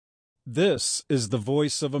This is the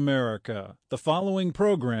voice of America. The following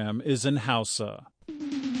program is in Hausa.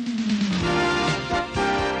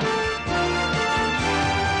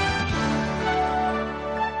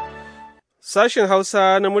 Sashen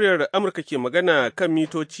Hausa na muryar Amurka ke magana kan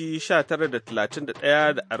mitoci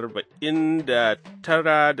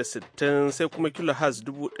 19.31.49.60 sai kuma kilohertz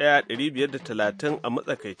 1,530 a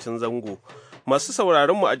matsakaicin zango. Masu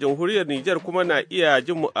sauraronmu a jamhuriyar Nijar kuma na iya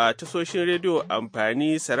jin mu a tasoshin rediyo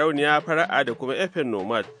amfani sarauniya fara'a da kuma FM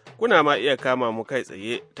Nomad. Kuna ma iya kama mu kai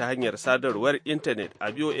tsaye ta hanyar sadarwar intanet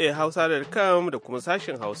a voahausa.com da kuma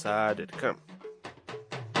sashen hausa.com.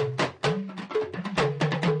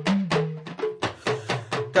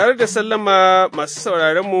 Tare da sallama masu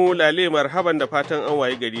sauraron mu lale marhaban da fatan an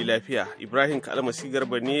waye gari lafiya. Ibrahim Kalmasi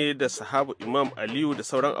Garba ne da sahabu Imam Aliyu da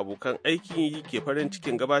sauran abokan aiki ke farin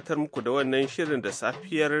cikin gabatar muku da wannan shirin da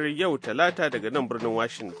safiyar yau Talata daga nan birnin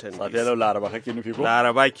Washington. Safiyar yau Laraba kake nufi ko?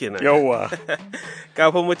 Laraba kenan. Yawwa.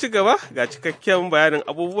 Kafin mu ci gaba ga cikakken bayanin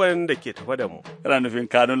abubuwan da ke tafa da mu. Kana nufin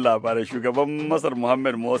kanun labarai shugaban Masar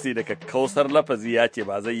Muhammad Morsi da kakkausar lafazi ya ce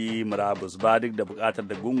ba zai yi murabus ba duk da bukatar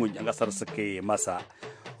da gungun 'yan kasar suke masa.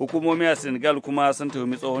 Hukumomi a Senegal kuma sun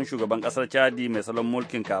tuhumi tsohon shugaban kasar Chadi mai salon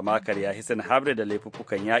mulkin kama karya Hissène Habré da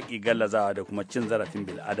laifuffukan yaƙi gallazawa da kuma cin zarafin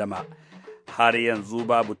bil'adama. Har yanzu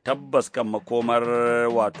babu tabbas kan makomar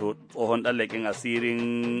wato tsohon ɗallakin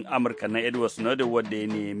asirin Amurka na Edward Snowden wadda ya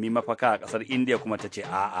nemi mafaka a ƙasar India kuma ta ce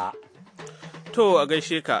a'a. To a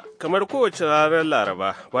gaishe ka, kamar kowace ranar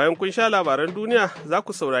Laraba, bayan kun sha labaran duniya za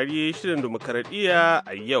ku saurari shirin dimokuraɗiyya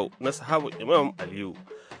a yau na sahabu Imam Aliyu.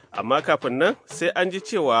 Amma kafin nan sai an ji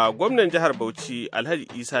cewa gwamnan jihar Bauchi Alhaji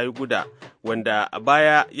Isa Guda wanda a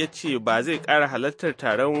baya ya ce ba zai ƙara halartar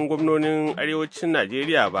taron gwamnonin arewacin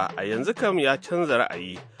Najeriya ba a yanzu kam ya canza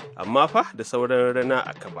ra'ayi amma fa da sauran rana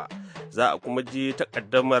a kaba. Za a kuma ji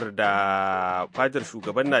takaddamar da fadar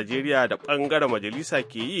shugaban Najeriya da ɓangaren majalisa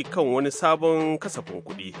ke yi kan wani sabon kasafin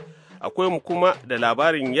kuɗi. Akwai mu kuma da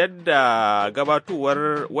labarin yadda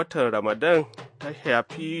gabatowar watan Ramadan ta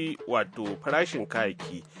shafi wato farashin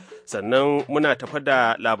kayayyaki. Sannan muna tafa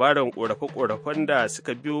da labarin ƙorafe-ƙorafen da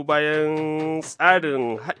suka biyo bayan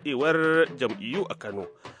tsarin haɗewar jam'iyyu a Kano.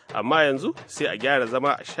 Amma yanzu sai a gyara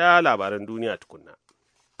zama a sha labaran duniya tukunna.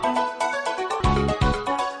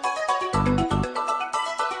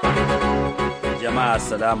 Jama'a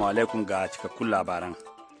assalamu alaikum ga cikakkun labaran.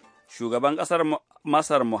 Shugaban ƙasar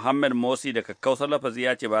Masar Muhammad Morsi da kakkausar lafazi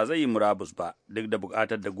ya ce ba zai yi murabus ba duk da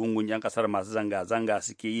buƙatar da gungun 'yan ƙasar masu zanga-zanga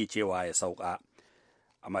suke yi cewa ya sauka.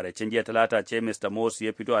 A maraicin jiya Talata ce Mr. Morsi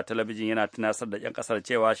ya fito a talabijin yana tunasar da 'yan ƙasar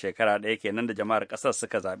cewa shekara ɗaya kenan da jama'ar ƙasar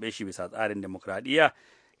suka zaɓe shi bisa tsarin demokradiyya,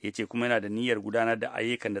 ya ce kuma yana da niyyar gudanar da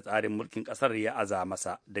ayyukan da tsarin mulkin ƙasar ya aza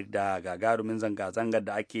masa duk da gagarumin zanga-zangar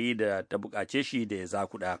da ake yi da ta buƙace shi da ya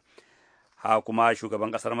zakuɗa. Ha kuma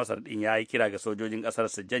shugaban ƙasar Masar ɗin ya yi kira ga sojojin ƙasar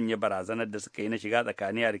su janye barazanar da suka yi na shiga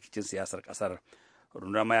tsakani a rikicin siyasar ƙasar.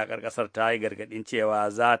 Rundunar mayakar ƙasar ta yi gargaɗin cewa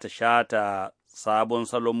za ta shata sabon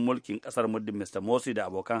salon mulkin ƙasar muddin Mr. Morsi da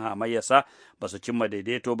abokan hamayyarsa ba su cimma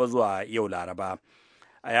daidaito ba zuwa yau Laraba.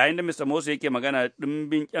 A yayin da Mr. Morsi yake magana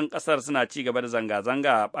ɗimbin 'yan ƙasar suna ci gaba da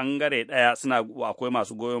zanga-zanga a ɓangare ɗaya akwai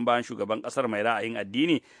masu goyon bayan shugaban ƙasar mai ra'ayin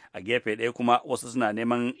addini a gefe ɗaya kuma wasu suna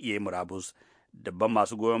neman yayi murabus. Dabban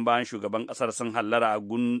masu goyon bayan shugaban kasar sun hallara a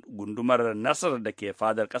gundumar Nasar da ke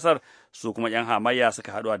fadar kasar, su kuma 'yan hamayya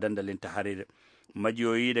suka haɗu a dandalin Tahrir.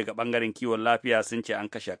 Majiyoyi daga ɓangaren kiwon lafiya sun ce an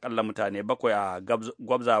kashe akalla mutane 7 a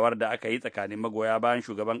gwabzawar da aka yi tsakanin magoya bayan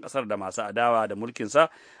shugaban kasar da masu adawa da mulkinsa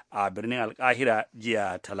a birnin Alkahira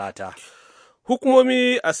jiya Talata.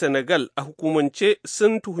 Hukumomi a Senegal a hukumance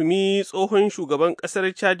sun tuhumi tsohon shugaban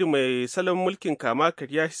ƙasar Chad mai salon mulkin kama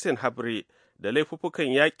karya Hissène Habré da laifuffukan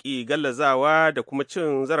yaƙi gallazawa da kuma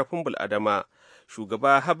cin zarafin bul'adama.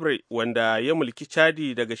 Shugaba Habré wanda ya mulki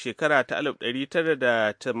Chadi daga shekara ta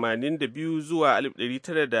 1982 zuwa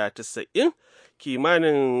 1990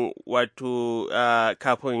 kimanin wato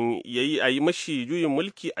kafin a yi mashi juyin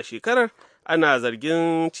mulki a shekarar, ana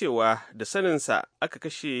zargin cewa da saninsa aka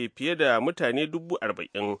kashe fiye da mutane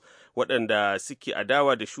 40,000 waɗanda suke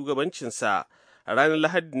adawa da shugabancinsa. A ranar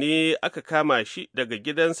Lahadi ne aka kama shi daga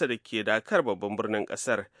gidansa da ke Dakar babban birnin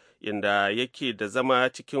ƙasar, inda yake da zama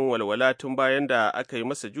cikin walwala tun bayan da aka yi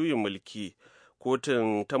masa juyin mulki.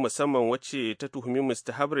 Kotun ta musamman wacce ta tuhumi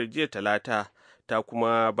Mr. Habré jiya Talata ta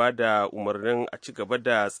kuma ba da umarnin a ci gaba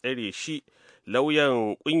da tsare shi.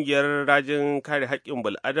 Lauyan ƙungiyar rajin kare haƙƙin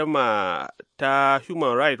bil'adama ta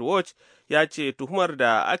Human Rights Watch ya ce tuhumar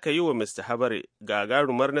da aka yi wa Mr. Habré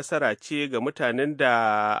gagarumar nasara ce ga mutanen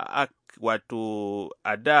da wato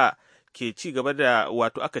a da ke ci gaba da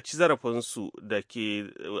wato aka ci zarafinsu da ke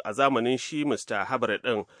a zamanin shi Mr. Habre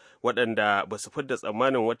ɗin waɗanda ba su fidda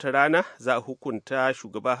tsammanin wata rana za a hukunta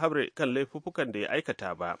shugaba Habre kan laifuffukan da ya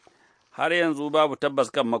aikata ba. Har yanzu babu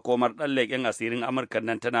tabbas kan makomar ɗan leƙen asirin Amurka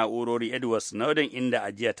nan ta na'urori Edward Snowden, inda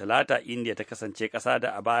a jiya Talata India ta kasance ƙasa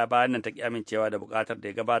da a baya-bayan nan ta ƙi amincewa da buƙatar da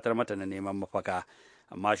ya gabatar mata na neman mafaka.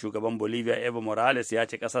 Amma shugaban Bolivia Evo Morales ya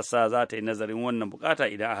ce ƙasarsa za ta yi nazarin wannan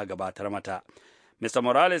buƙata idan aka gabatar mata. Mr.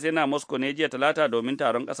 Morales yana Moscow ne jiya Talata domin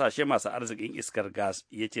taron ƙasashe masu arzikin iskar gas,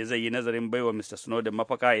 ya ce zai yi nazarin baiwa Mr. Snowden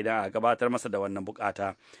mafaka idan aka gabatar masa da wannan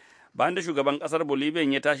buƙata. Bayan da shugaban ƙasar Bolivia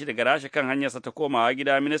ya tashi daga Rasha kan hanyarsa ta komawa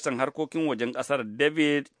gida, ministan harkokin wajen ƙasar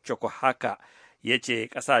David Chokohaka ya ce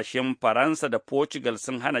ƙasashen Faransa da Portugal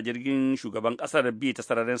sun hana jirgin shugaban ƙasar bi ta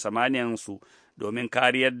sararin samaniyansu domin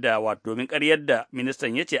ƙaryar da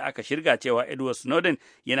ministan ya ce aka shirga cewa Edward Snowden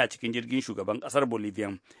yana cikin jirgin shugaban ƙasar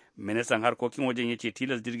Bolivia. Ministan harkokin wajen ya ce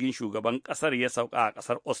tilas jirgin shugaban ƙasar ya sauka a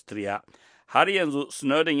ƙasar Austria. Har yanzu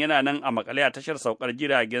Snowden yana nan a makale a tashar saukar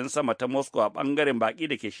jiragen sama ta Moscow a ɓangaren baƙi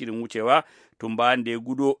da ke shirin wucewa tun bayan da ya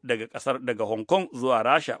gudo daga Hong Kong zuwa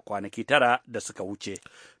Rasha kwanaki 9 da suka wuce.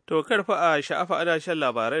 To karfa a sha'afa ana shan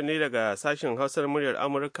labarai ne daga sashen Hausar muryar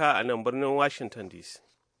Amurka a nan birnin Washington DC.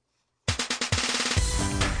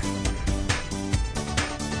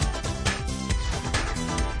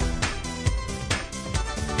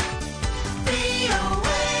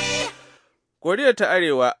 Koriya ta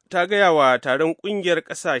Arewa ta gaya wa taron ƙungiyar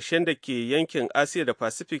ƙasashen da ke yankin Asiya da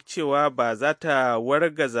Pacific cewa ba za ta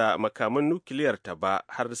wargaza makaman nukiliyarta ba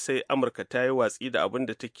har sai Amurka ta yi watsi da abin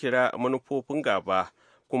da ta kira manufofin gaba,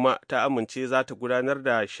 kuma ta amince za ta gudanar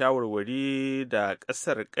da shawarwari da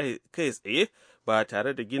ƙasar kai tsaye ba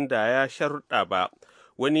tare da gindaya sharuɗa ba.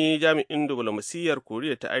 Wani jami'in diflomasiyyar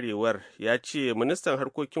Koriya ta Arewar ya ce ministan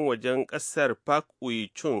harkokin wajen ƙasar Park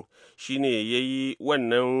Ui-chung shine ya yi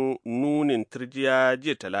wannan nunin turjiya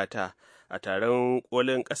jiya Talata a taron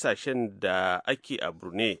kolin ƙasashen da ake a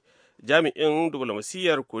Brunei. Jami'in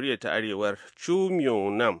diflomasiyyar Koriya ta Arewar Chu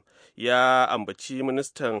Myung-nam ya ambaci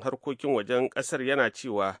ministan harkokin wajen ƙasar yana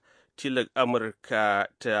cewa tilas Amurka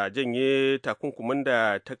ta janye takunkumin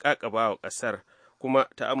da ta ƙaƙaba wa ƙasar, kuma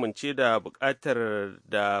ta amince da buƙatar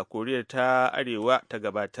da Koriya ta Arewa ta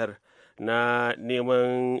gabatar na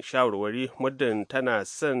neman shawarwari muddin tana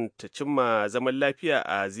son ta cimma zaman lafiya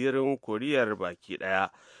a zirin Koriyar baki ɗaya.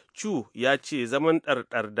 Chu ya ce zaman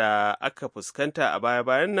ɗarɗar da aka fuskanta a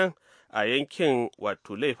baya-bayan nan a yankin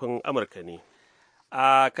wato laifin Amurka ne.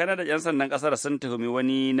 A Kanada, 'yan sandan ƙasar sun tuhumi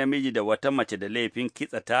wani namiji da wata mace da laifin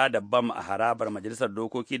kitsata da bam a harabar Majalisar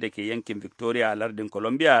Dokoki da ke yankin Victoria a lardin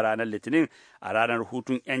Columbia ranar Litinin a ranar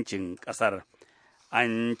hutun 'yancin ƙasar.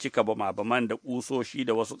 An cika bama-baman da ƙusoshi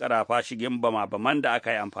da wasu ƙarafa shigen bama-baman da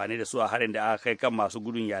aka yi amfani da su a harin da aka kai kan masu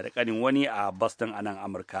gudun yada ƙanin wani a Boston a nan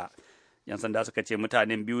Amurka. 'Yan sanda suka ce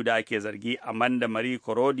mutanen biyu da ake zargi, Amanda Marie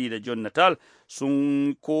Korodi da John Natal,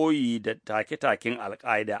 sun koyi da take-taken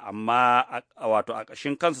Al-Qaeda, amma wato a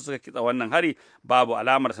ƙashin kansu suka kitsa wannan hari, babu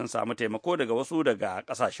alamar sun samu taimako daga wasu daga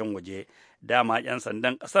ƙasashen waje. Dama 'yan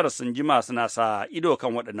sandan ƙasar sun jima suna sa ido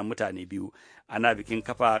kan waɗannan mutane biyu. Ana bikin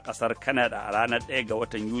kafa ƙasar Canada a ranar 1 ga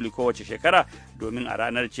watan Yuli kowace shekara, domin a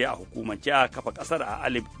ranar ce a hukumance a kafa ƙasar a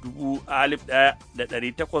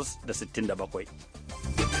 1867.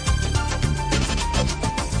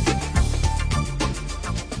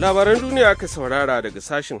 Labaran duniya aka saurara daga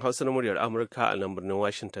sashen Hausa na muryar Amurka a nan birnin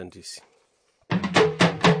Washington DC.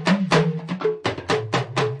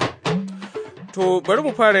 To bari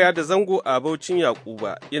mu fara yada zango a Baucin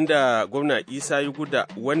Yakuba, inda gwamna Isa Yuguda,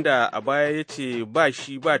 wanda a baya ya ce ba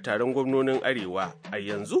shi ba taron gwamnonin Arewa, a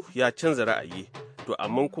yanzu ya canza ra'ayi. To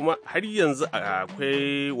amma kuma har yanzu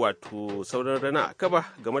akwai wato sauran rana a kaba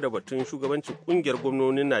game da batun shugabancin kungiyar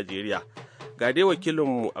gwamnonin Najeriya. Ga dai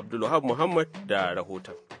wakilinmu Abdulwahab Muhammad da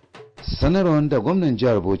rahoton. Sanarwar da gwamnan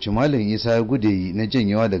jihar Bauchi Malam Isa ya gude na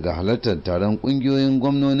janyewa daga halartar taron kungiyoyin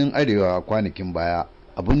gwamnonin Arewa a kwanakin baya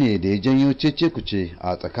abu ne da ya janyo cece-kuce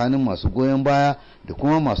a tsakanin masu goyon baya da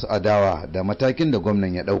kuma masu adawa da matakin da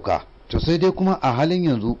gwamnan ya ɗauka. To sai dai kuma a halin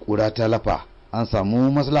yanzu ƙura ta lafa, an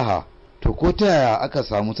samu maslaha. To ko ta yaya aka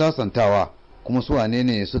samu sasantawa, kuma su wane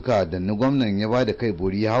ne suka danni gwamnan ya ba da kai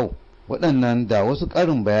bori ya hau? Waɗannan da wasu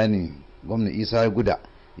ƙarin bayani gwamnan Isa ya guda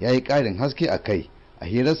ya yi ƙarin haske a kai a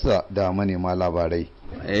hirarsa da manema labarai.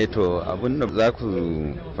 To abin da za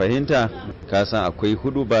ku fahimta, kasan akwai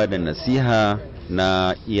huduba da nasiha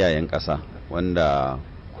na iyayen ƙasa, wanda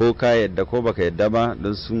ko ka yadda ko baka yadda ba,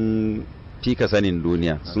 don sun fika sanin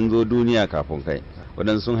duniya, sun zo duniya kafin kai,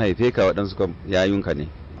 waɗansu sun haife ka, waɗansu yayunka ne.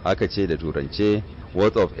 Aka ce da turance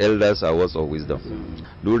words of elders are words of wisdom.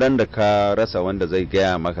 Duran da ka rasa wanda zai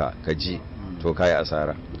gaya maka ka ji, to ka yi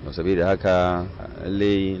asara. saboda haka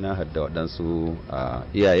lallai na hadda waɗansu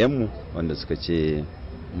iyayenmu wanda suka ce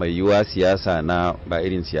mai yiwa siyasa na ba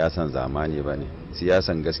irin siyasan zamani ba ne,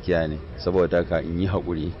 siyasan gaskiya ne, saboda haka in yi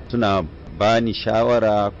haƙuri. Suna bani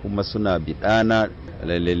shawara kuma suna biɗana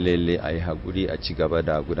lalle a yi haƙuri a ci gaba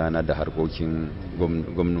da gudanar da harkokin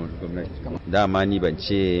gwamnati. Dama ni ban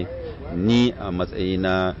ce ni a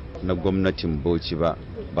matsayina na gwamnatin Bauchi ba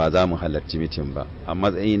za mu halarci mitin ba, a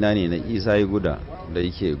matsayina ne na Isa Guda da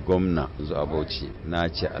yake gwamna zuwa Bauchi. Na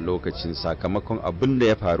ce a lokacin sakamakon abin da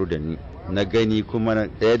ya faru da ni na gani, kuma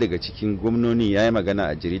ɗaya daga cikin gwamnoni ya yi magana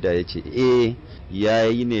a jarida ya ce ya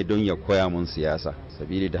yi ne don ya koya mun siyasa,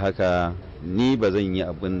 sabili da haka ni ba zan yi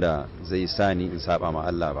abin da zai sa ni in saba ma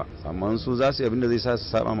Allah ba, amma su za su yi abin da zai sa su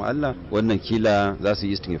saba ma Allah, wannan kila za su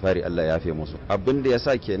yi istighfari, Allah ya yafe musu. Abin da ya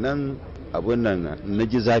sa kenan abun nan na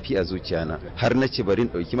ji zafi a zuciyana, har na ce bari in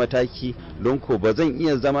ɗauki mataki, don ko ba zan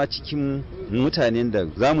iya zama cikin mutanen da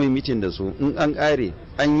za mu yi mitin da su in an ƙare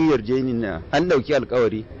an yi yarjejeniya an ɗauki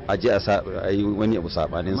alkawari a je a yi wani abu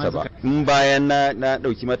saɓaninsa ba, in bayan na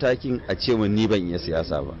ɗauki matakin a ce ni ban iya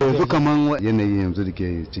siyasa ba. Yanzu kaman yanayi yanzu da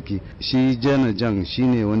ke ciki, shi Jana Jan shi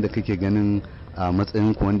ne wanda kake ganin a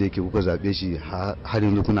matsayin ku wanda yake kuka zaɓe shi har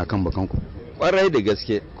yanzu kuna kan bakanku? Ƙwarai da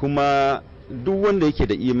gaske, kuma duk wanda yake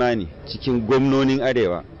da imani cikin gwamnonin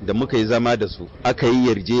arewa da muka yi zama da su aka yi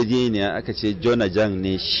yarjejeniya aka ce Jona Jan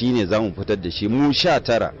ne shine za mu fitar da shi, mu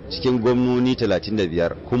 19 cikin gwamnoni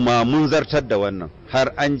 35, kuma mun zartar da wannan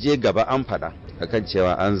har an je gaba an faɗa akan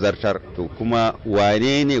cewa an zartar. To kuma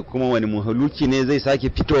wane ne kuma wani muhaluki ne zai sake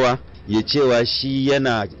fitowa ya cewa shi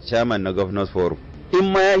yana chairman na Governors Forum? In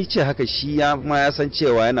ma ya ce haka, shi ya san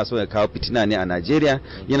cewa yana so ya kawo fitina ne a Najeriya,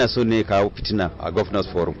 yana so ne ya kawo fitina a Governors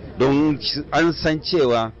Forum, don an san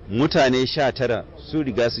cewa mutane 19 su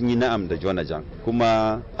riga sun yi na'am da Jona Jan,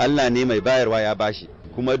 kuma Allah ne mai bayarwa ya bashi,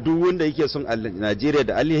 kuma duk wanda yake son Najeriya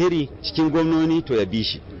da alheri cikin gwamnoni to ya bi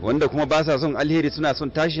shi, wanda kuma ba sa son alheri suna son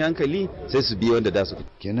tashi hankali sai su bi wanda da su.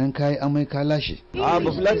 Kenan kai amai ka lashe? Ba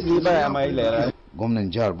fulati ne ba amai lara.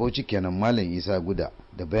 Gwamnan jihar Bauchi kenan Malam Isa Guda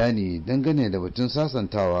da bayani dangane da batun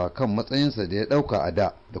sasantawa kan matsayinsa da ya dauka a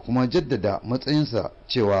da kuma jaddada matsayinsa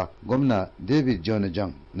cewa gwamna David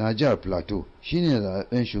Jonajan na jihar Plateau shine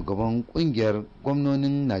zaben shugaban kungiyar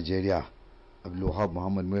gwamnonin Najeriya. Abdulwahab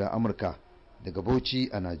Muhammad Mura, Amurka daga Bauchi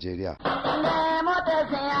a Najeriya.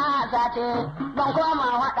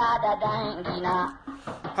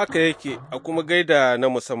 Haka yake, a kuma gaida na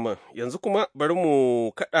musamman. Yanzu kuma bari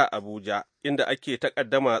mu kaɗa Abuja, inda ake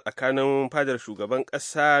takaddama tsakanin fadar shugaban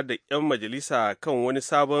ƙasa da 'yan majalisa kan wani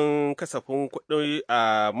sabon kasafin kuɗi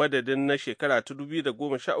a madadin na shekara ta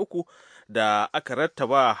 2013 da aka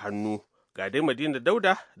rattaba hannu. Ga dai Madina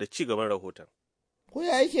Dauda da ci gaban rahoton. Ko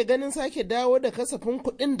ya yake ganin sake dawo da kasafin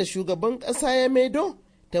kuɗin da shugaban ƙasa ya maido?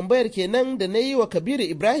 Tambayar kenan da na yi wa Kabiru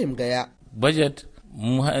Ibrahim Gaya. Budget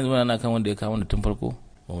mu haɗin na kan wanda ya kawo tun farko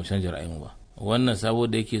ba mu canja ra'ayin ba. Wannan sabo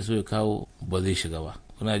da yake so ya kawo ba zai shiga ba.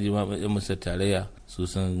 Kuna ji ma yan misal tarayya su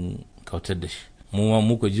san kautar da shi. Mu ma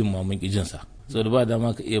muka jin ma mun kijin sa. Saboda ba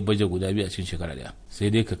dama ka iya baje guda biyu a cikin shekara ɗaya. Sai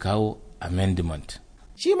dai ka kawo amendment.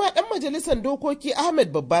 Shi ma ɗan majalisar dokoki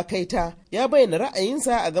Ahmed Babba Kaita ya bayyana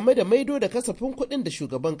ra'ayinsa a game da maido da kasafin kuɗin da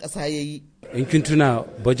shugaban ƙasa ya yi. In kin tuna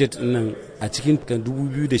budget nan a cikin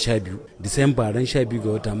 2012 Disamba ran 12 ga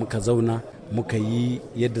wata muka zauna muka yi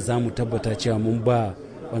yadda za mu tabbata cewa mun ba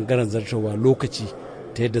bangaren zartarwa lokaci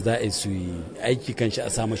ta yadda za a yi su yi aiki kan shi a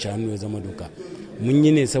samu hannu ya zama doka. Mun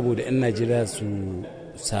yi ne saboda 'yan Najeriya su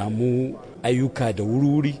samu ayyuka da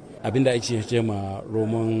wuri-wuri abinda ake ce ma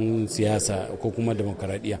roman siyasa ko kuma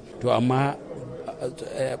demokaradiyya. To amma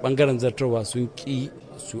bangaren zartarwa sun ƙi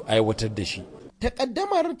su aiwatar da shi.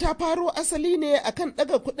 Takaddamar ta faro asali ne akan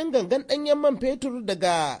ɗaga kuɗin gangan ɗanyen man fetur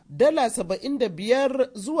daga dala 75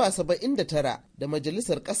 zuwa 79 da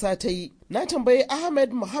majalisar ƙasa ta yi. Na tambayi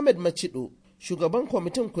Ahmed Muhammad Macido, shugaban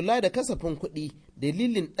kwamitin kula da kasafin kuɗi,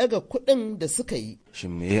 dalilin ɗaga kuɗin da suka yi. Shin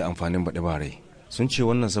me amfanin baɗi barai? Sun ce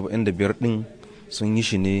wannan 75 ɗin sun yi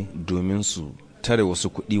shi ne domin su tare wasu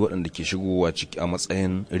kuɗi waɗanda ke shigowa ciki a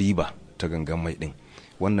matsayin riba ta gangan mai ɗin.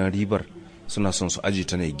 Wannan ribar suna son su aji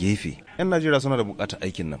ta ne gefe. 'Yan Najeriya suna da buƙatar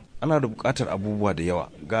aikin nan. Ana da buƙatar abubuwa da yawa,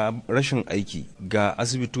 ga rashin aiki, ga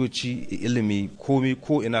asibitoci, ilimi, komai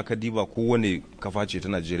ko ina ka diba kowane kafa ce ta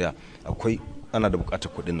Najeriya akwai ana da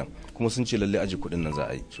buƙatar kuɗin nan. Kuma sun ce lalle aji kuɗin nan za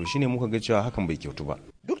a yi. So shine muka ga cewa hakan bai kyautu ba.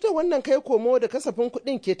 Duk da wannan kai komo da kasafin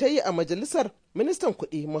kuɗin ke ta yi a majalisar, ministan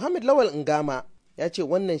kuɗi Muhammad Lawal Ngama ya ce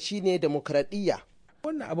wannan shine demokradiyya.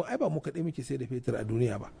 Wannan abu ai ba mu kaɗai muke sai da fetur a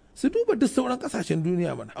duniya ba, su duba duk sauran ƙasashen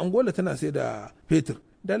duniya mana. Angola tana sai da fetur,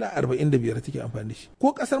 dala 45 take amfani da shi,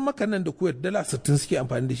 ko kasar Makka nan da Kuwait dala 60 suke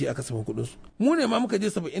amfani da shi a kasafin kuɗin su. Mu ne ma muka je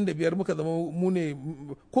 75 muka zama mu ne,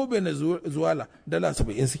 ko Venezuela dala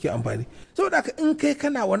 70 suke amfani. Saboda haka in kai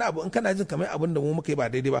kana wani abu, in kana jin kamar abin da mu muka yi ba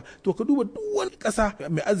daidai ba, to ka duba duk wani ƙasa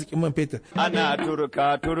mai arzikin man fetur. Ana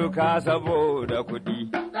turka saboda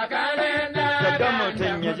kuɗi. Daga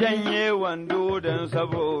mutum ya janye wando don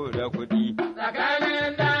saboda kuɗi.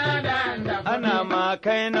 Ana ma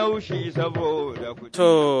kai naushi saboda kuɗi.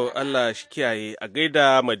 To Allah shi kiyaye, a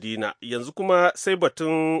gaida Madina. Yanzu kuma sai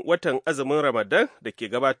batun watan azumin Ramadan da ke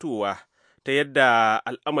gabatowa, ta yadda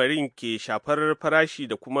al'amarin ke shafar farashi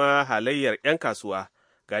da kuma halayyar 'yan kasuwa.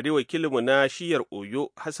 Ga dai wakilinmu na shiyar Oyo,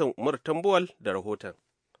 Hassan Umar Tambuwal, da rahoton.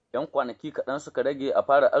 'Yan kwanaki kaɗan suka rage a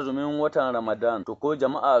fara azumin watan Ramadan. To ko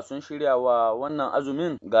jama'a sun shirya wa wannan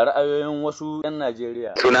azumin? Ga ra'ayoyin wasu 'yan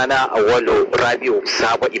Najeriya. Sunana Awwalu Rabiu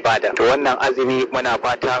Sabo Ibada. To wannan azumi muna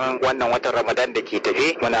fatan wannan watan Ramadan da ke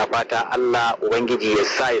tafe, muna fata Allah Ubangiji ya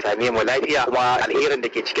sa ya same mu lafiya, kuma alherin da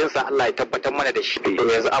ke cikin sa Allah ya tabbatar mana da shi. To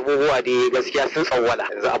yanzu abubuwa dai gaskiya sun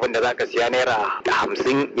tsawwala. Yanzu abin da zaka siya naira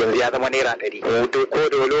 50 yanzu ya zama naira 100. To ko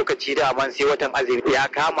da lokaci da man sai watan azumi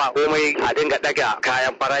ya kama komai a dinga daga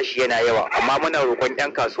kayan farashi shi yana yawa, amma muna roƙon 'yan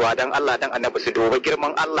kasuwa dan Allah dan Annabi su duba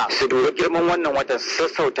girman Allah, su duba girman wannan watan, su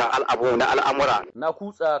sassauta al'amura. Na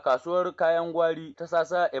kutsa kasuwar kayan gwari ta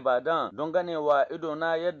Sasa Ibadan don ganewa ido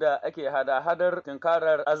na yadda ake hada-hadar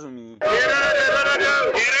tinkarar azumi.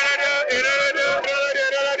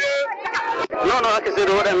 Nawa aka sai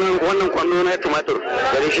da wannan kwallo na tumatur?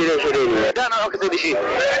 600 ne. Da nawa aka sai da shi?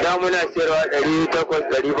 Da muna sayarwa 800,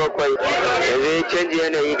 700. Yanzu canji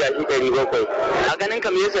yanayi ga shi 700. A ganin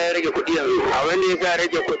ka me yasa ya rage kuɗi yanzu? A wanda yasa ya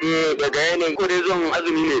rage kuɗi daga yanayi ko dai zuwan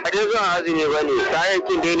azumi ne? A dai zuwan azumi ba ne.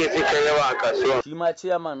 Kayayyakin dai ne suka yawa a kasuwa. Shi ma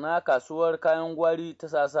ciyaman na kasuwar kayan gwari ta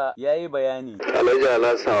Sasa ya yi bayani. Alhaji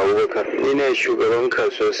Alhassan Abubakar, ni ne shugaban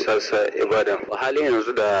kasuwar Sasa Ibadan. A halin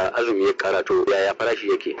yanzu da azumi ya karatu, yaya farashi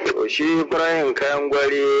yake? Shi farahin kayan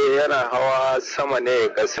gwari yana hawa sama ne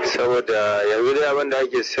kasa, saboda yanzu dai abin da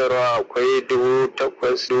ake sayarwa akwai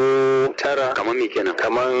 8,000, 9,000. Kamar me kenan?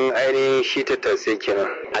 Kamar ainihin shi tattasai kenan.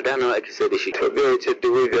 A da nawa ake sayar da shi? To bai wuce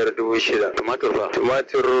 5,000, 6,000. Tumatur fa?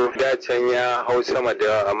 Tumatur da can ya hau sama da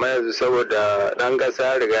yawa, amma yanzu saboda dan kasa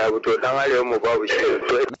ya riga ya fito, dan arewa mu babu shi.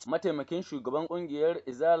 Mataimakin shugaban kungiyar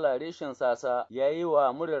Izala reshen Sasa ya yi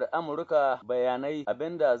wa muryar Amurka bayanai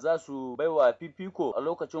abinda za su baiwa fifiko a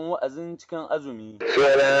lokacin wa'azin cikin azumi.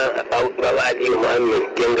 Sunana Baba Aliyu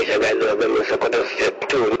Muhammad Genga Shagali wa Gwamnan Sokoto State.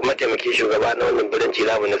 To mataimakin shugaba na wannan biranci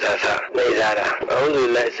namu na Sasa na Izala.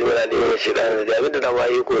 Alhamdulillah ismila da yin shida da abin da na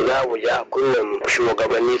wayi ko za mu ja kullum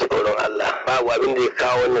shugabanni tsoron Allah. Babu abin da ya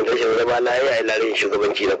kawo wannan rashin zama lafiya a ilarin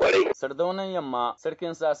shugabanci na kwarai. Sardaunan Yamma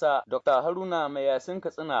Sarkin Sasa Dr. Haruna Mai Yasin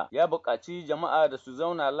Katsina ya buƙaci jama'a da su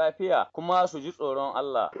zauna lafiya kuma su ji tsoron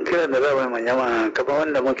Allah. Kiran da zai mai jama'a kafa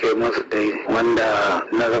wanda muke musu dai, wanda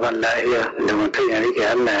na zaman lafiya da mutum ya rike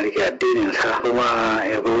Allah ya rike addininsa kuma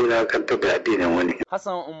ya bura kan tafi addinin wani.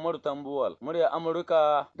 Hassan Umar Tambuwal, murya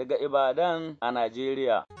Amurka daga Ibadan a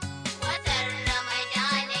Najeriya.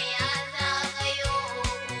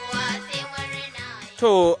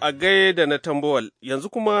 To a gaida na Tambuwal, yanzu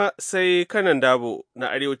kuma sai kanan dabo na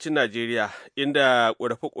arewacin Najeriya, inda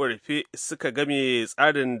ƙorafe-ƙorafe suka game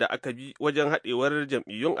tsarin da aka bi wajen haɗewar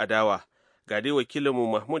jam'iyyun adawa. Ga dai wakilinmu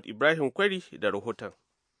Mahmud Ibrahim Kwari da rahoton.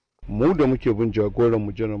 Mu da muke bin jagoran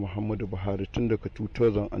mu Janar Muhammadu Buhari tun daga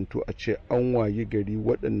 2002 a ce an wayi gari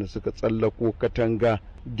waɗanda suka tsallako katanga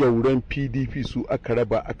gyauran PDP su aka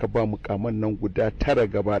raba aka ba mukaman nan guda 9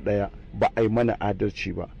 gaba ɗaya, ba a yi mana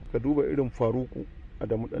adalci ba. Ka duba irin Faruku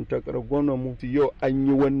Adamu ɗan takarar gwamnanmu yau an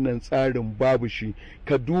yi wannan tsarin babu shi.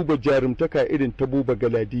 Ka duba jarumtaka irin ta Buba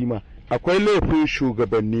Galadima. Akwai laifin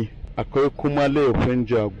shugabanni, akwai kuma laifin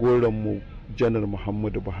jagoranmu Janar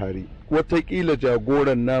Muhammadu Buhari. Wataƙila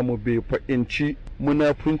jagoran namu bai fahimci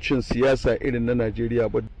munafuncin siyasa irin na Najeriya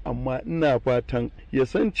ba, amma ina fatan ya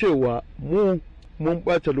san cewa mun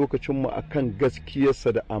ɓata lokacinmu akan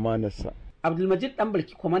gaskiyarsa da amanarsa. Abdulmajid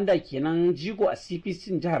Ɗanbarki kwamanda kenan jigo a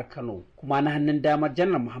CPC jihar Kano kuma na hannun damar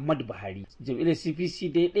Janar Muhammadu Buhari. Jam'iyyar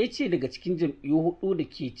CPC dai ɗaya ce daga cikin jam'iyyu 4 da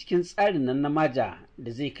ke cikin tsarin nan na maja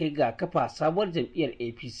da zai kai ga kafa sabuwar jam'iyyar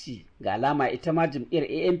APC. Ga alama ita ma jam'iyyar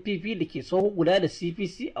ANPP da ke sahu guda da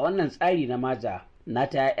CPC a wannan tsari na maja.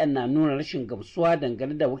 Nata 'ya'yan na nuna rashin gamsuwa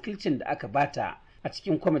dangane da wakilcin da aka bata a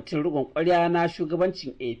cikin kwamitin riƙon ƙwarya na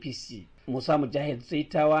shugabancin APC. Musa Mujahid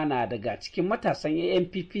Zaitawa na daga cikin matasan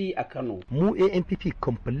ANPP a Kano. Mu ANPP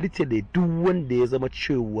completely duk wanda ya zama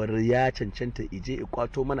cewar ya cancanta ije ya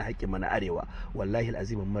kwato mana haƙƙin mana arewa, wallahi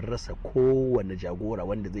alazim mun rasa kowanne jagora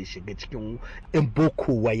wanda zai shiga cikin in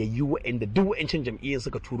boko wayayyu wa'anda duk wa'ancin jam'iyyar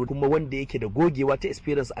suka turo, kuma wanda yake da gogewa ta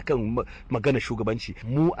experience akan magana shugabanci.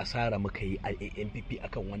 Mu asara muka yi a ANPP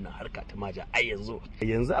akan wannan harka ta maja. Ai yanzu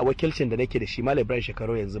a wakilcin da nake da shi Malam Ibrahim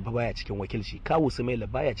Shekaru yanzu baya cikin wakilci, Kawu Sumaila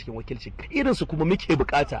baya cikin wakilci, irin su kuma muke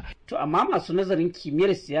bukata. To amma masu nazarin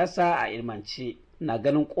kimiyyar siyasa a ilmance na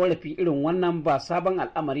ganin korafi irin wannan ba sabon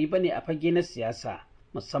al'amari bane a fage na siyasa,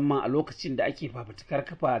 musamman a lokacin da ake fafutukar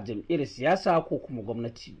kafa jam'iyyar siyasa ko kuma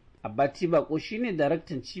gwamnati. Abbati Bako shine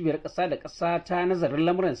daraktan cibiyar ƙasa da ƙasa ta nazarin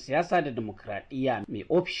lamuran siyasa da demokradiyya mai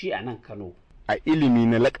ofishi a nan Kano. A ilimi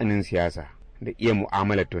na lakanin siyasa da iya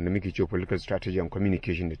mu'amalar da muke cewa political strategy and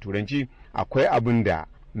communication da turanci, akwai abin da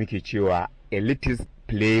muke cewa elitist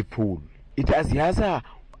playful. Ita a siyasa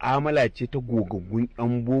mu'amala ce ta gogaggun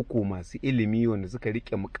 'yan boko masu ilimi wanda suka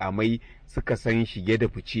rike mukamai, suka san shige da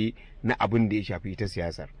fice na abin da ya shafi ita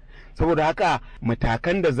siyasar. Saboda haka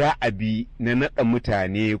matakan da za a bi na naɗa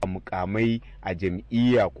mutane mukamai a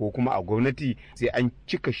jam'iyya ko kuma a gwamnati sai an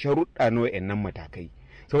cika sharuɗa na wa'annan matakai.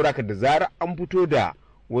 Saboda haka da zarar an fito da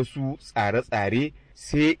wasu tsare-tsare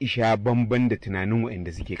sai isha bamban da tunanin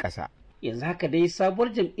wa'anda suke ƙasa. Yanzu haka dai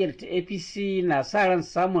sabuwar jam'iyyar ta APC na sa ran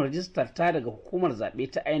samun rajistar ta daga hukumar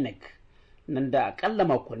zaɓe ta INEC nan da akalla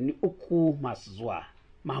makonni 3 masu zuwa.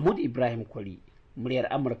 Mahmud Ibrahim Kwari, muryar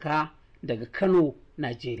Amurka daga Kano,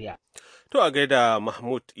 Najeriya. To a gaida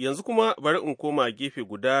Mahmud, yanzu kuma bari in koma gefe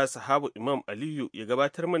guda sahabu Imam Aliyu ya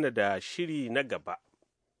gabatar mana da shiri na gaba.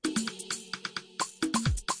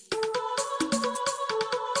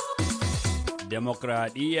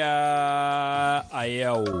 Demokradiyya a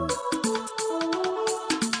yau.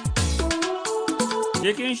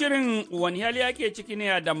 Cikin shirin wani hali ake ciki ne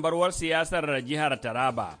a dambarwar siyasar jihar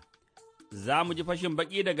Taraba. Za mu ji fashin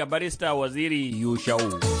baki daga barista Waziri Yushau.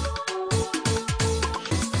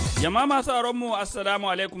 Jama'a masu aronmu, Assalamu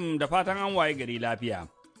alaikum da fatan an waye gari lafiya.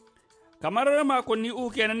 Kamar makonni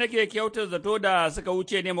uku kenan nake kyautar zato da suka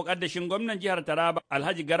wuce ne mukaddashin gwamnan jihar Taraba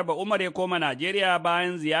Alhaji Garba Umar ya koma Najeriya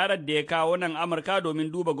bayan ziyarar da ya kawo nan Amurka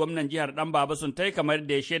domin duba gwamnan jihar Dan Baba Suntai kamar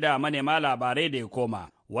da ya shaida manema labarai da ya koma.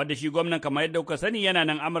 Wadda shi gwamnan kamar yadda kuka sani yana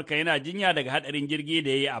nan Amurka yana jinya daga hadarin jirgi da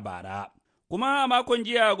ya yi a bara. Kuma a makon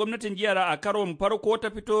jiya gwamnatin jihar a karon farko ta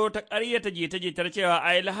fito ta ƙaryata jita-jitar cewa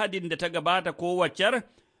ai Lahadin da ta gabata ko waccar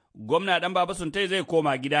gwamna Dan Baba Suntai zai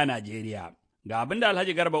koma gida Najeriya. Ga abin da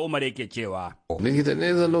Alhaji Garba Umar yake cewa. Likita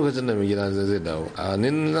ne zan lokacin da mai gida zai dawo. A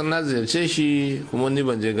ni na ziyarce shi kuma ni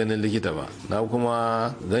ban je ganin likita ba. Na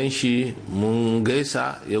kuma gan shi mun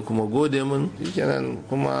gaisa ya kuma gode mun. Kenan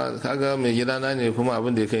kuma kaga mai gida na ne kuma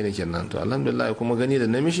abin da ya kai ni kenan. To alhamdulillah kuma gani da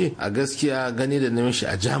namishi a gaskiya gani da namishi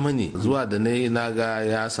a Germany zuwa da na ga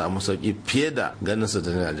ya samu sauki fiye da ganin sa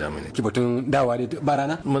da ne a Germany. Ki batun dawa ne ba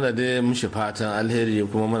rana? Muna da mishi fatan alheri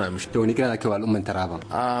kuma muna mishi. To ni kira na kai al'umman Taraba.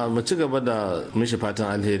 Mu ci gaba da mishi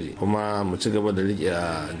fatan alheri kuma mu ci gaba da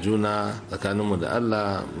riƙe juna tsakaninmu da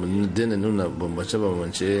Allah mu daina nuna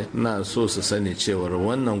bambance-bambance. Na so su sani cewar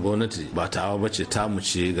wannan gwamnati ba tawa bace ta mu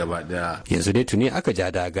ce gaba daya. Yanzu dai tuni aka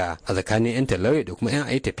ja daga a tsakanin 'yan talauye da kuma 'yan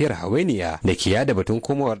ayi tafiyar hawainiya da ke yada batun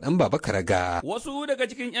komawar Dan Baba Karaga. Wasu daga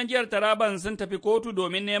cikin 'yan jihar Taraban sun tafi kotu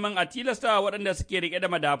domin neman a tilasta waɗanda suke rike da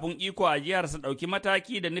madafun iko a jihar su ɗauki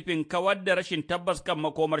mataki da nufin kawar da rashin tabbas kan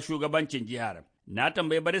makomar shugabancin jihar. Na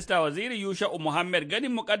tambayi barista Waziri Yusha'u Muhammad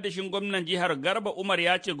ganin mukaddashin gwamnan jihar Garba Umar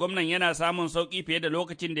ya ce gwamnan yana samun sauki fiye da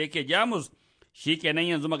lokacin da yake Jamus, shi kenan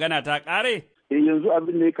yanzu magana ta ƙare? Yanzu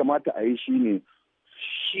abin da ya kamata a yi shi ne,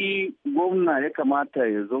 shi gwamna ya kamata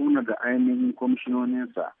ya zauna da ainihin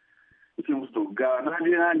kwamishinoninsa. Yake musu ga na je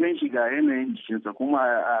na gan shi ga yanayin jikinsa kuma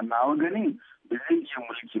a nawa ganin ba zai iya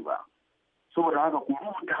mulki ba. Saboda haka ku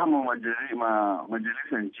rubuta hama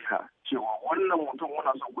majalisar jiha cewa wannan mutum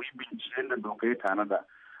muna son ku yi bincike da doka ya tanada,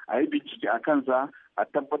 a yi bincike a kansa a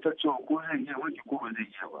tabbatar cewa ko zai iya mulki ko ba zai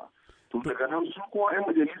iya ba. To daga nan su kuma 'yan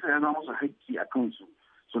majalisa ya zama musu haƙƙi a kansu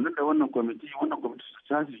su da wannan kwamiti su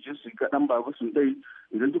tashi je su ga Dan Baba Suntai,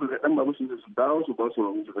 idan suka ga Dan Baba Suntai su dawo su ba su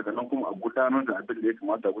rahoto, daga nan kuma a gudanar da abin da ya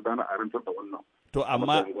kamata a gudanar a rantar da wannan. To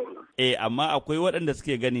amma akwai waɗanda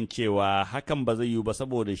suke ganin cewa hakan ba zai yiwu ba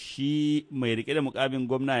saboda shi mai rike da mukamin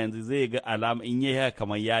gwamna yanzu zai ga alama in yi haka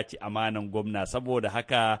kamar ya ci amanan gwamna, saboda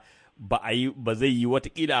haka ba zai yi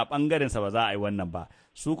watakila a ɓangarensa ba za a yi wannan ba.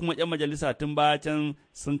 Su kuma 'yan majalisa tun can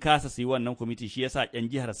sun kasa su yi wannan kwamiti, shi yasa 'yan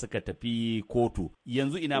jihar suka tafi kotu.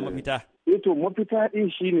 Yanzu ina mafita? To mafita ɗin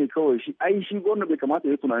shi ne kawai shi gwamna bai kamata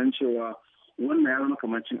ya tunanin cewa wannan ya zama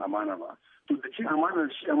kamar cin amana ba. To da cin amanar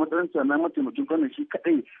shi a matsayinsa na mataimakin gwamnati shi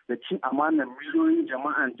kadai da cin amanar miliyoyin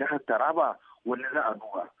jama'an jihar Taraba wanda za a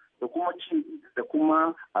duba. Da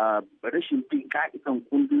kuma rashin bin ka'idan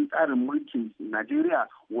kundin tsarin mulkin Najeriya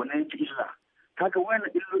wannan ci illa. Kaga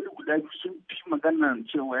wannan illoli guda biyu sun fi magana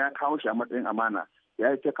cewa ya kawo shi a matsayin amana.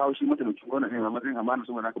 Ya ta kawo shi mataimakin gwamnati a matsayin amana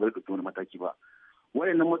saboda haka bai ɗauki wani mataki ba.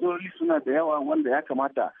 Wayannan matsaloli suna da yawa wanda ya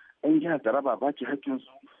kamata 'yan jihar Taraba ba ki hakkinsu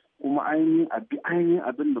kuma ainihin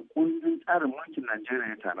abin da kundin tsarin mulkin Najeriya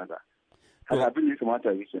ya tanada. Haka abin da ya kamata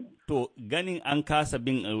a yi kenan. To ganin an kasa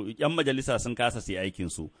bin 'yan majalisa sun kasa su aikin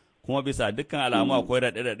su kuma bisa dukkan alamu akwai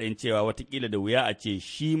raɗe-raɗen cewa watakila da wuya a ce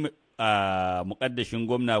shi mukaddashin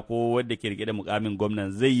gwamna ko wadda ke rike da mukamin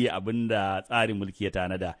gwamnan zai yi abin da tsarin mulki ya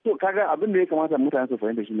tanada. To kaga abin da ya kamata mutane su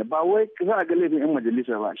fahimta shi ne ba wai za a ga laifin 'yan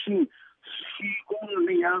majalisa ba shi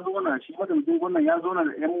gwamnan ya zauna shi mataimakin gwamnan ya zauna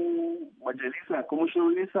da 'yan majalisa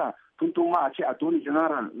kwamishinonisa tun ma a ce attorney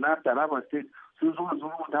general na Taraba state sun zo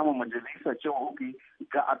rubuta ma majalisa cewa ok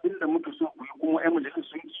ga abin da muke so ku yi kuma 'yan majalisa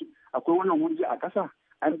sun ci akwai wannan hujja a ƙasa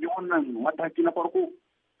an bi wannan mataki na farko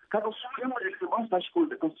kaga su 'yan majalisa ba su tashi kawai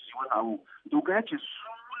da kansu su yi wani abu doka ya ce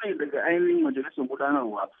su ne daga ainihin majalisar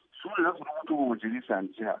gudanarwa su ne za su rubuta wa majalisa a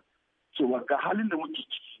jiha cewa ga halin da muke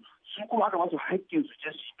ciki su kuma aka ba su haƙƙin su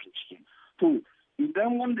je su yi bincike to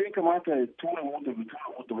idan wanda ya kamata ya tura mota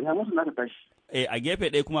ba ya musu naka tashi. A gefe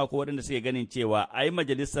ɗaya kuma ko waɗanda suke ganin cewa ai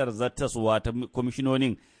majalisar zattaswa ta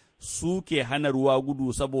kwamishinonin su ke hana ruwa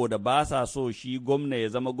gudu saboda ba sa so shi gwamna ya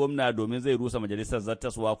zama gwamna domin zai rusa majalisar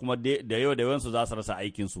zattaswa kuma da yawansu za su rasa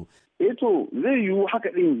aikinsu. To zai yiwu haka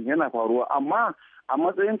ɗin yana faruwa amma a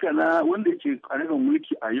matsayinka na wanda ke ƙarfin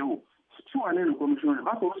mulki a yau su wane ne kwamishinoni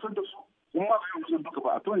ba ka rusar da su. In ma bai kusan duka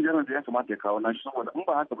ba a tuwon jiran da ya kamata ya kawo nashi saboda in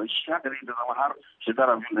ba haka ba shi haka zai zama har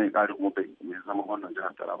shekara biyu na ya kare kuma bai zama gwamnan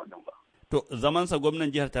jihar Taraba din ba. To zamansa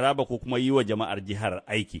gwamnan jihar Taraba ko kuma yi wa jama'ar jihar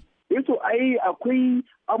aiki? To ai akwai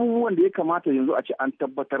abubuwan da ya kamata yanzu a ce an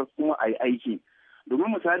tabbatar kuma a yi aiki.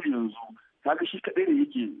 Domin misali yanzu kaga shi kaɗai da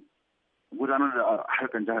yake gudanar da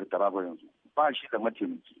harkar jihar Taraba yanzu ba shi da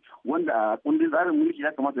mataimaki wanda a kundin tsarin mulki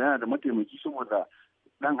ya kamata yana da mataimaki saboda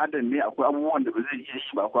dan adam ne akwai abubuwan da ba zai iya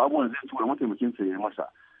yi ba akwai abubuwan da zai tura mataimakin sa ya masa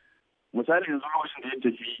misali yanzu lokacin da ya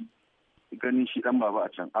tafi ganin shi dan baba a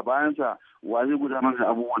can a bayansa wa zai gudanar da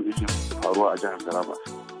abubuwan da yake faruwa a jihar Taraba.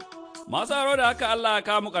 Masu haro da haka Allah ya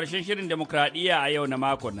kawo mu karshen shirin demokradiyya a yau na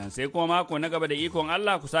makon nan sai kuma mako na gaba da ikon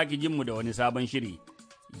Allah ku sake jin mu da wani sabon shiri.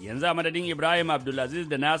 Yanzu a madadin Ibrahim Abdulaziz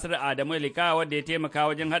da Nasir Adamu Lika wanda ya taimaka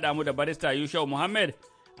wajen haɗa mu da barista Yushau Muhammad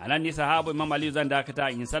a nan ni sahabu Imam Aliyu zan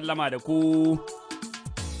dakata in sallama da ku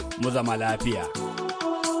mu zama lafiya.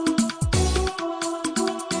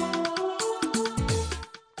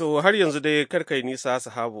 To har yanzu dai karkai nisa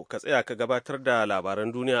sahabu ka tsaya ka gabatar da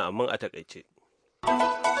labaran duniya amma a takaice.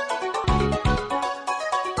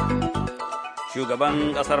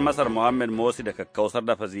 Shugaban ƙasar Masar Mohammed Morsi da kakkausar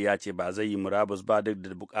lafazi ya ce ba zai yi murabus ba duk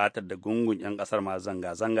da buƙatar da gungun 'yan ƙasar masu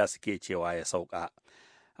zanga-zanga suke cewa ya sauka.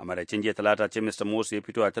 A maraicin jiya talata ce Mr. Morsi ya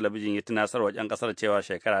fito a talabijin ya tunasar wa 'yan ƙasar cewa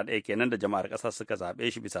shekara ɗaya kenan da jama'ar ƙasar suka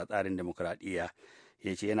zaɓe shi bisa tsarin demokuraɗiyya.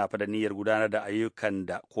 Ya ce yana fada niyyar gudanar da ayyukan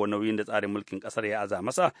da ko nauyin da tsarin mulkin ƙasar ya aza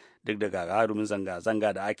masa duk da gagarumin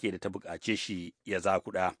zanga-zanga da ake da ta buƙace shi ya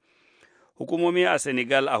zakuɗa. Hukumomi a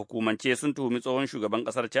Senegal a hukumance sun tuhumi tsohon shugaban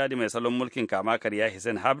ƙasar Chad mai salon mulkin kama karya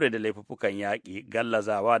Hissène Habré da laifuffukan yaƙi,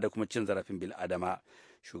 gallazawa da kuma cin zarafin bil'adama.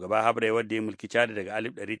 Shugaba Habré wadda ya mulki Chad daga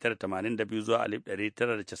 1982 zuwa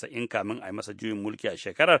 1990 kamin a yi masa juyin mulki a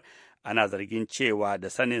shekarar, ana zargin cewa da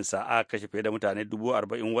saninsa a kashe fiye da mutane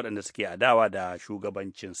 40,000 waɗanda suke adawa da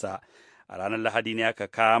shugabancinsa. A ranar Lahadi ne aka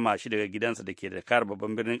kama shi daga gidansa da ke Dakar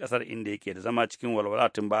babban birnin ƙasar inda yake da zama cikin walwala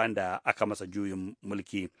tun bayan da aka masa juyin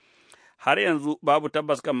mulki. Har yanzu babu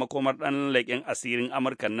tabbas kan makomar ɗan leƙen asirin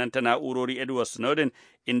Amurka nan ta na'urori Edward Snowden,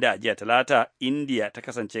 inda a jiya talata India ta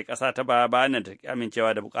kasance ƙasa ta baya bayan ta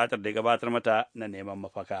amincewa da buƙatar da ya gabatar mata na neman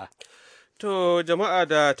mafaka. To jama'a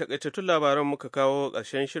da takaitattun labaran muka kawo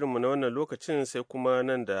ƙarshen shirinmu na wannan lokacin sai kuma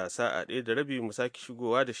nan da sa'a ɗaya da rabi mu sake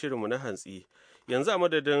shigowa da shirinmu na hantsi. Yanzu a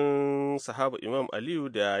madadin sahabu Imam Aliyu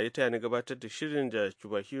da ya taya ni gabatar da shirin da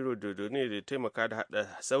Chubahiro Dodone da ya taimaka da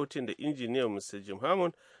haɗa sautin da injiniyan Mr. Jim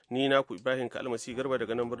Hammond, ni naku Ibrahim Kalmasi Garba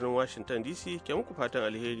daga nan birnin Washington DC ke muku fatan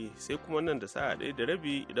alheri sai kuma nan da sa'a ɗaya da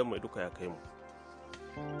rabi idan mai duka ya kai mu.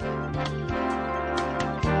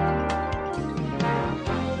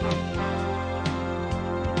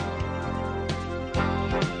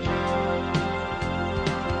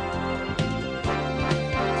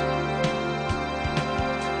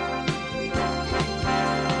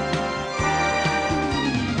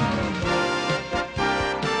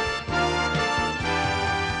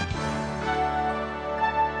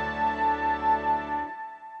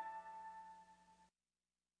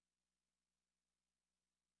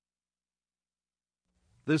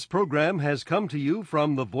 This program has come to you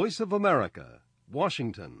from the Voice of America,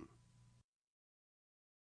 Washington.